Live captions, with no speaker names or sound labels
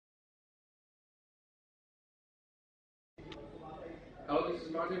Hello, this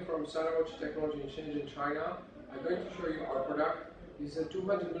is Martin from RoHS Technology in Shenzhen, China. I'm going to show you our product. This is a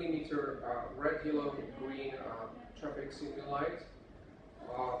 200mm red, yellow, green traffic signal light.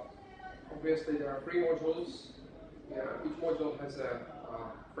 Obviously, there are 3 modules. Each module has a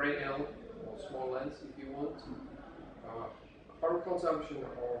Fresnel or small lens, if you want. Power consumption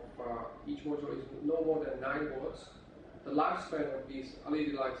of each module is no more than 9 watts. The lifespan of these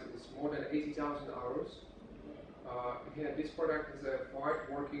LED lights is more than 80,000 hours. Here, this product has a wide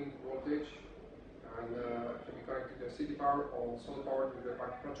working voltage and can be connected to city power or solar power with a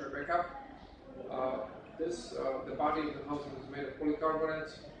battery backup. The body of the housing is made of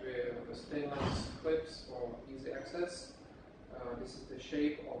polycarbonate with the stainless clips for easy access. This is the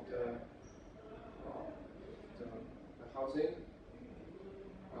shape of the housing.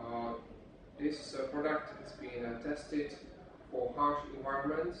 This product has been tested for harsh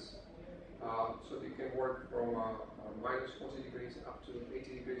environments, so they can work from minus 40 degrees up to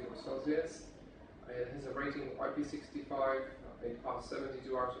 80 degrees Celsius. It has a rating of IP65. It passed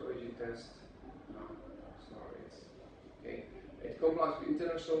 72 hours RYG test. It complies with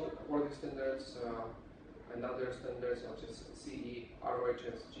international quality standards and other standards such as CE,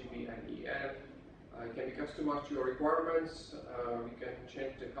 RoHS, GB, and EN. It can be customized to your requirements. We can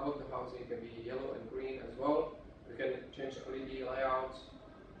change the color of the housing. It can be yellow and green as well. We can change the LED layout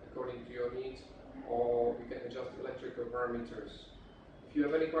according to your needs, or we can adjust electrical parameters. If you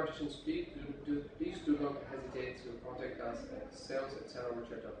have any questions, please do not hesitate to contact us at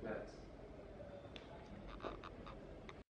sales@rohs.net.